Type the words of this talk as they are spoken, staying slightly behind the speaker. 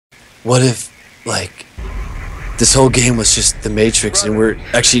what if, like, this whole game was just the Matrix and we're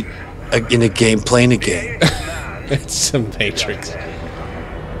actually in a game playing a game? It's the Matrix.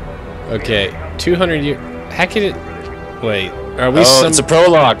 Okay, 200 years. How can it? Wait, are we? Oh, it's a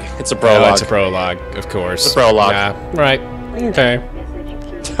prologue. It's a prologue. Oh, it's a prologue, of course. It's a prologue. Nah, right. Okay.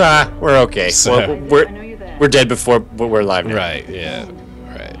 We're okay. So, we're dead before we're alive now. Right. Yeah.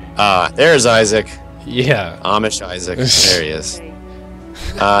 Right. There's Isaac. Yeah. Amish Isaac. There he is.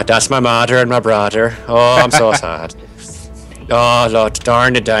 That's my mother and my brother. Oh, I'm so sad. Oh, Lord,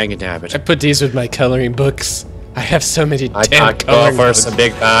 darn the dying inhabit. I put these with my coloring books. I have so many damn I coloring go for books. some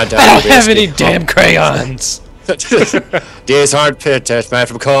big bad. I don't have any damn crayons. These aren't pictures, man,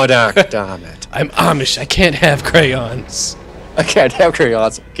 from Kodak. Damn it. I'm Amish. I can't have crayons. I can't have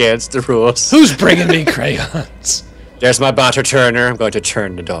crayons against the rules. Who's bringing me crayons? There's my batter turner. I'm going to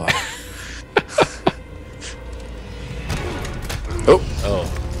turn the door. Oh.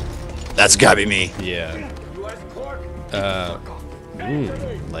 That's gotta be me. Yeah.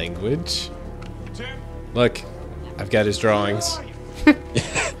 Language. Look, I've got his drawings.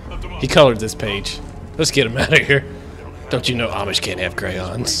 He colored this page. Let's get him out of here. Don't you know Amish can't have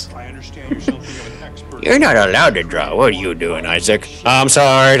crayons? You're not allowed to draw. What are you doing, Isaac? I'm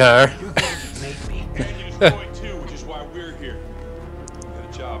sorry, Tyler.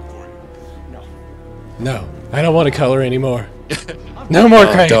 No, I don't want to color anymore. No more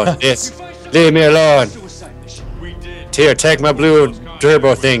crayons. Leave me alone. Here, take my blue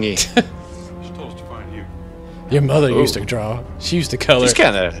turbo thingy. Your mother used to draw. She used to color.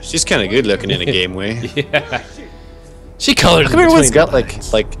 She's kind of good looking in a game way. Yeah. She colored. How come everyone's got like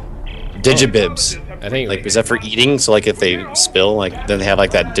digibibs? I think like is that for eating? So like if they spill, like then they have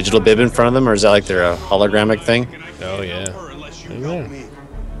like that digital bib in front of them, or is that like their hologramic thing? Oh yeah.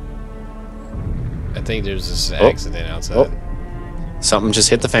 I think there's this accident outside. Oh. Something just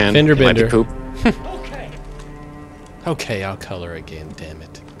hit the fan. Fender bender. Poop. Okay, I'll color again. Damn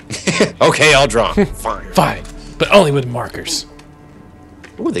it. Okay, I'll draw. Fine. Fine, but only with markers.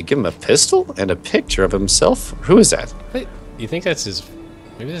 Ooh, they give him a pistol and a picture of himself. Who is that? Wait, you think that's his?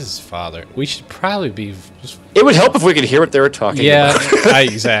 Maybe this is his father. We should probably be. It would help if we could hear what they were talking about. Yeah,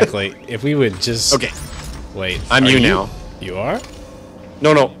 exactly. If we would just. Okay. Wait. I'm you now. You are?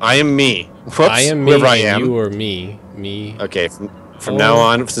 No, I am me. Whoops, I am me. Whoever I am. You or me. Me. Okay. From now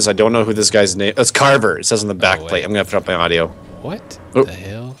on, since I don't know who this guy's name, it's Carver. It says on the back plate. I'm gonna put up my audio. What the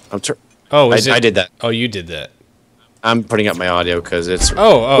hell? I did that. Oh, you did that. I'm putting up my audio because it's.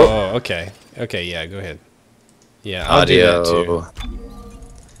 Oh, okay. Okay, yeah, go ahead. Yeah, I'll audio. do that too.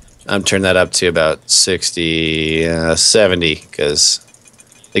 I'm turning that up to about 60, 70 because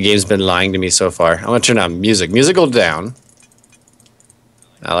the game's been lying to me so far. I'm gonna turn on music. Musical down.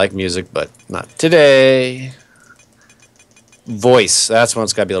 I like music, but not today. Voice. That's one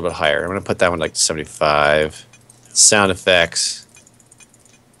that's got to be a little bit higher. I'm gonna put that one like 75. Sound effects.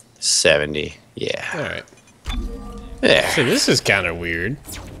 70. Yeah. All right. Yeah. So this is kind of weird.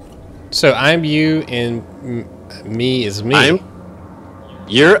 So I'm you and me is me.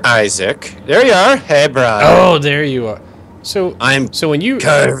 You're Isaac. There you are. Hey, brother. Oh, there you are. So when you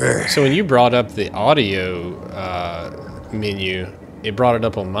Carver. So when you brought up the audio menu, it brought it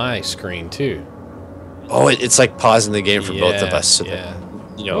up on my screen too. Oh, it's like pausing the game for both of us. So yeah.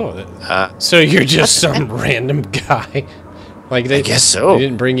 That, you know. So you're just some random guy. Like I guess so. They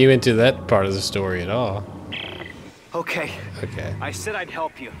didn't bring you into that part of the story at all. Okay. Okay. I said I'd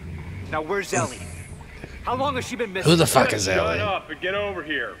help you. Now where's Ellie? How long has she been missing? Who the fuck is Ellie? Shut up and get over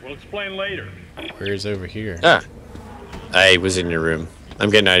here. We'll explain later. Where's over here? I was in your room. I'm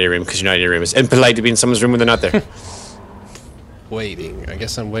getting out of your room because you're not in your room. It's impolite to be in someone's room when they're not there. Waiting. I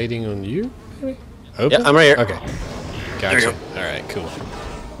guess I'm waiting on you. Yeah, I'm right here. Okay. Gotcha. All right. Cool.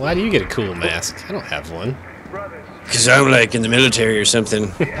 Why do you get a cool mask? I don't have one. Because I'm like in the military or something.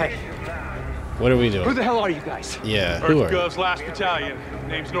 Hey. What are we doing? Who the hell are you guys? Yeah. Who First are? Gov's last battalion.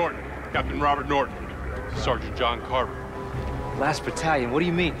 Name's Norton. Captain Robert Norton. Sergeant John Carver. Last battalion. What do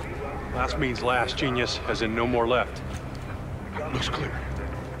you mean? Last means last, genius, as in no more left. Looks clear.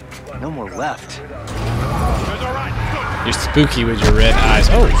 No more left. All right. You're spooky with your red eyes.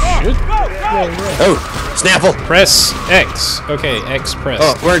 Oh shit! Oh, Snapple. Press X. Okay, X press.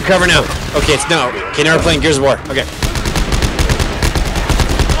 Oh, we're in cover now. Okay, it's no. Okay, now we're playing Gears of War. Okay.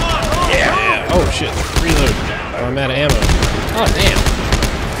 Yeah. Oh shit! Reload. Oh, I'm out of ammo. Oh damn.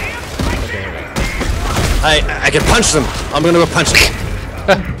 Okay. I can punch them. I'm gonna go punch them.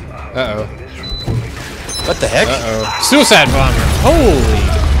 Uh oh. What the heck? Uh oh. Suicide bomber. Holy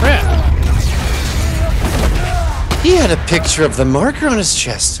crap! He had a picture of the marker on his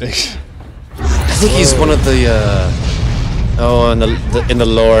chest. I think he's one of the Oh, and in the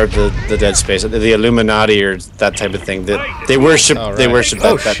lore, the Dead Space, the Illuminati or that type of thing. They worship. Oh, right. They worship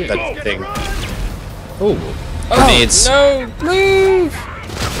Oh, that shit. thing. Oh. Grenades. Oh, no, move!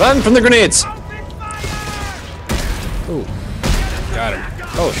 Run from the grenades. Oh, got him.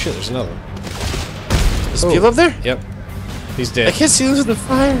 Oh shit, there's another one. There's people up there? Yep. He's dead. I can't see those with the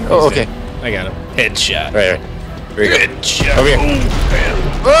fire. Oh, He's okay. dead. I got him. Headshot. Right. Here we go. Headshot. Over here.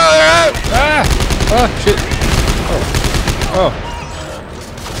 Ah! Oh, shit. Oh.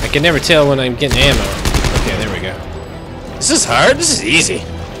 I can never tell when I'm getting ammo. Okay, there we go. This is hard. This is easy.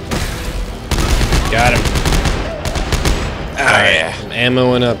 Got him. Oh, yeah. I'm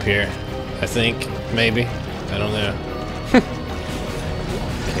ammoing up here. I think. Maybe. I don't know.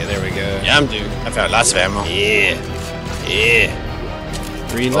 Okay, there we go. Yeah, I'm dude. I found lots of ammo. Yeah.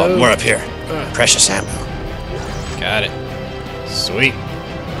 Yeah. Reload. Oh, more up here. Precious ammo. Got it. Sweet.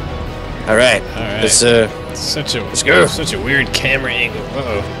 All right. Alright. Let's go. Such a weird camera angle.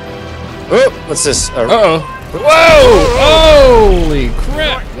 Uh-oh. Oh, what's this? Uh-oh. Whoa! Holy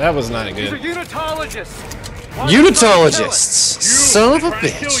crap! That was not These are good. unitologists. Unitologists. Son of a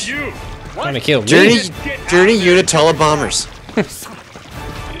bitch. Trying to kill me. Dirty Unitolo bombers. Is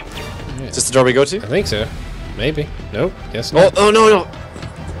this the door we go to? I think so. Maybe. Nope. Guess not. Oh no.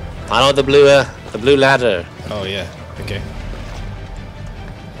 Follow the blue ladder. Oh yeah. Okay.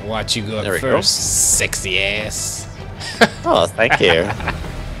 Watch you go There up we go. first, sexy ass. Oh, thank you.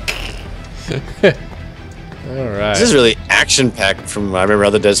 All right. This is really action-packed. From I remember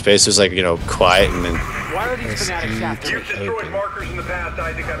other Dead Space was like quiet and then. Why are these fanatics after me? You've destroyed markers in the past,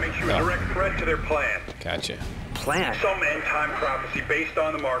 Isaac. That makes you a direct threat to their plan. Gotcha. Plan? Some end-time prophecy based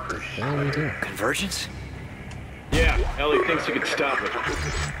on the markers. What do we do? Convergence? Yeah, Ellie thinks you could stop it.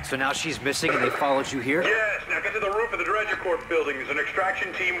 So now she's missing and they followed you here? Yes, now get to the roof of the Dredger Corp building. There's an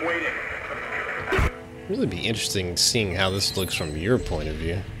extraction team waiting. Really be interesting seeing how this looks from your point of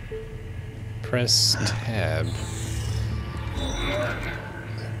view. Press tab.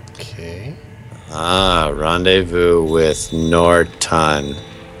 Okay. Rendezvous with Norton.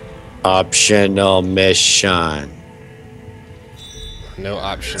 Optional mission. No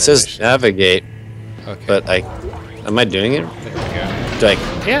option. It says navigate, Okay. but am I doing it? There we go. Do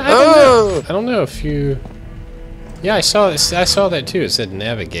I? Yeah, I don't know. I don't know if you. Yeah, I saw this. I saw that too. It said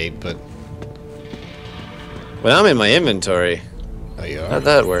navigate, but. Well, I'm in my inventory. Oh, you are. How'd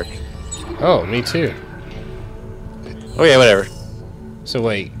that work? Oh, me too. Oh yeah, whatever. So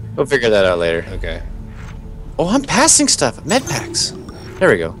wait. We'll figure that out later. Okay. Oh, I'm passing stuff. Med packs. There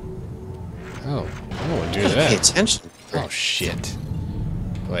we go. Oh, I don't want to do Gotta pay that. attention. Oh shit.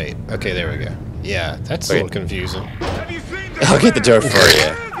 Wait. Okay, there we go. Yeah, that's a Wait. little confusing. I'll get the door for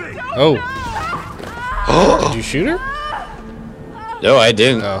you. Oh. Did you shoot her? No, I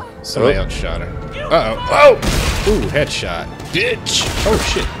didn't. Oh, somebody else shot her. Uh-oh. Oh! Ooh, headshot. Bitch! Oh,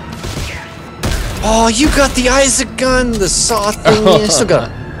 shit. Oh, you got the Isaac gun, the saw thing. I still got.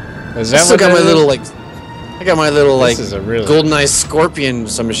 Is I that still what got that my is? little I got my little This is a really- GoldenEye Scorpion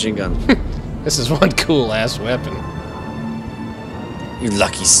submachine gun. This is one cool-ass weapon. You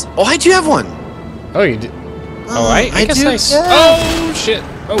lucky. Oh, I do have one. Oh, you did? Oh, I guess do, I... yeah. Oh, shit.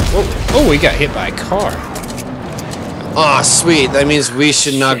 Oh, we got hit by a car. Oh, sweet. That means we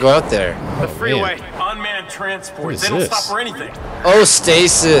should not go out there. The freeway, man. unmanned transport. What is They don't this? stop for anything. Oh,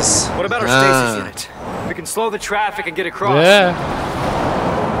 stasis. What about our stasis unit? We can slow the traffic and get across. Yeah.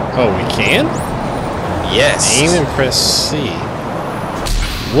 Oh, we can? Yes. Aim and press C.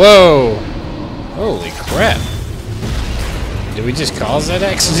 Whoa! Holy crap. Did we just cause that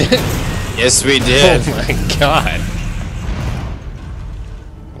accident? Yes, we did. Oh my god.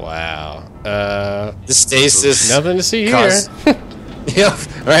 Wow. The stasis. Nothing to see here. caused- Yeah.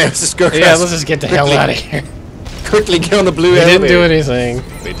 All right. Let's just go. Yeah, let's just get the hell out of here. Quickly get on the blue We didn't do elevator.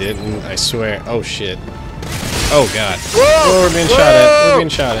 anything. We didn't, I swear. Oh shit. Oh god. Whoa! Oh, we're being shot at. We're being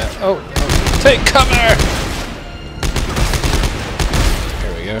shot at. Oh, take cover!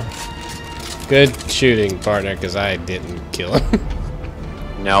 There we go. Good shooting, partner, because I didn't kill him.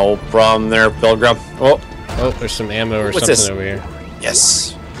 No problem there, Pilgrim. Oh, Oh, there's some ammo or What's something this? over here.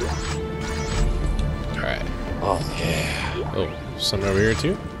 yes. Alright. Oh, yeah. Oh, some over here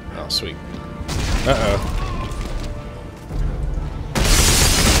too? Oh, sweet. Uh-oh.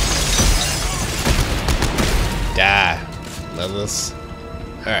 Die. Leatherless.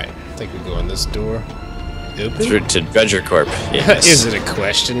 Alright, I think we go in this door. Open? Through to Dredger Corp. Yes. Is it a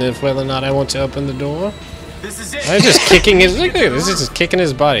question of whether or not I want to open the door? This is it. I'm just kicking his. Look at this. Is just kicking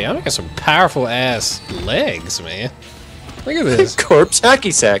his body. I'm got some powerful ass legs, man. Look at this. Corpse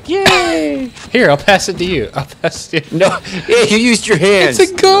hacky sack. Yay! Here, I'll pass it to you. I'll pass it. No, yeah, you used your hands.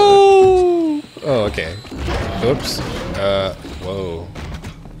 It's a goal. Oh, okay. Oops. Whoa.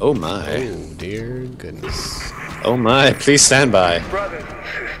 Oh my. Oh, dear goodness. Oh my, please stand by. Brothers and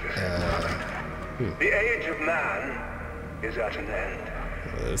sisters, the age of man is at an end.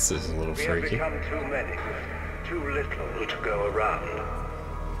 This is a little We have freaky. become too many with too little to go around.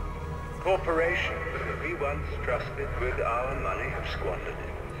 Corporations that we once trusted with our money have squandered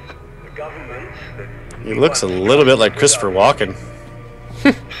it. The governments that He looks a little bit like Christopher Walken.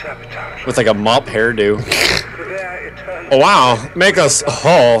 sabotage With like a mop hairdo. for their eternal Oh wow, make us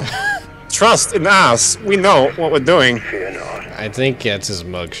whole. Trust in us. We know what we're doing. fear not. I think that's his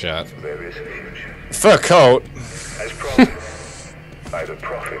mugshot. There is a future. Fur coat. As promised by the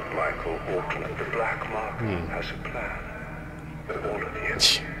prophet Michael Auckland, the Black Market has a plan for all of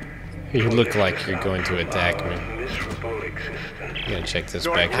you. You look like you're going to attack me. Miserable existence. I'm gonna check this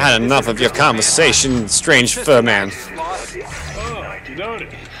back I had enough of your conversation, strange fur man. Noted.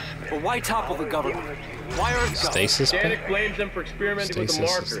 But why topple the government? Why Earth government? Stasis pack? Danik blames them for experimenting with the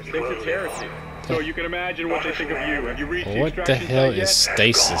Stasis. markers. Thinks it's heresy. So you can imagine what they think of you. Have you reached the What the extraction hell site is yet?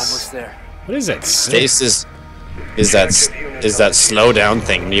 stasis? Almost there. What is that? Stasis is that slow down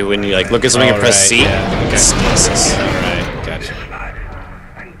thing. You when you like look at something and press C. Yeah, okay. Stasis. Alright, gotcha.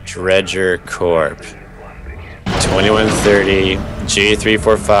 Dredger Corp. 2130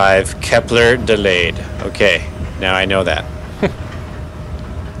 G345 Kepler delayed. Okay, now I know that.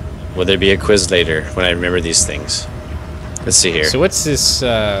 Will there be a quiz later when I remember these things? Let's see here. So what's this,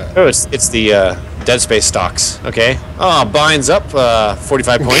 Oh, it's the Dead Space stocks. Okay. Oh, binds up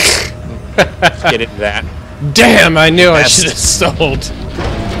 45 points. Get into that. Damn, I knew I Yes. should have sold.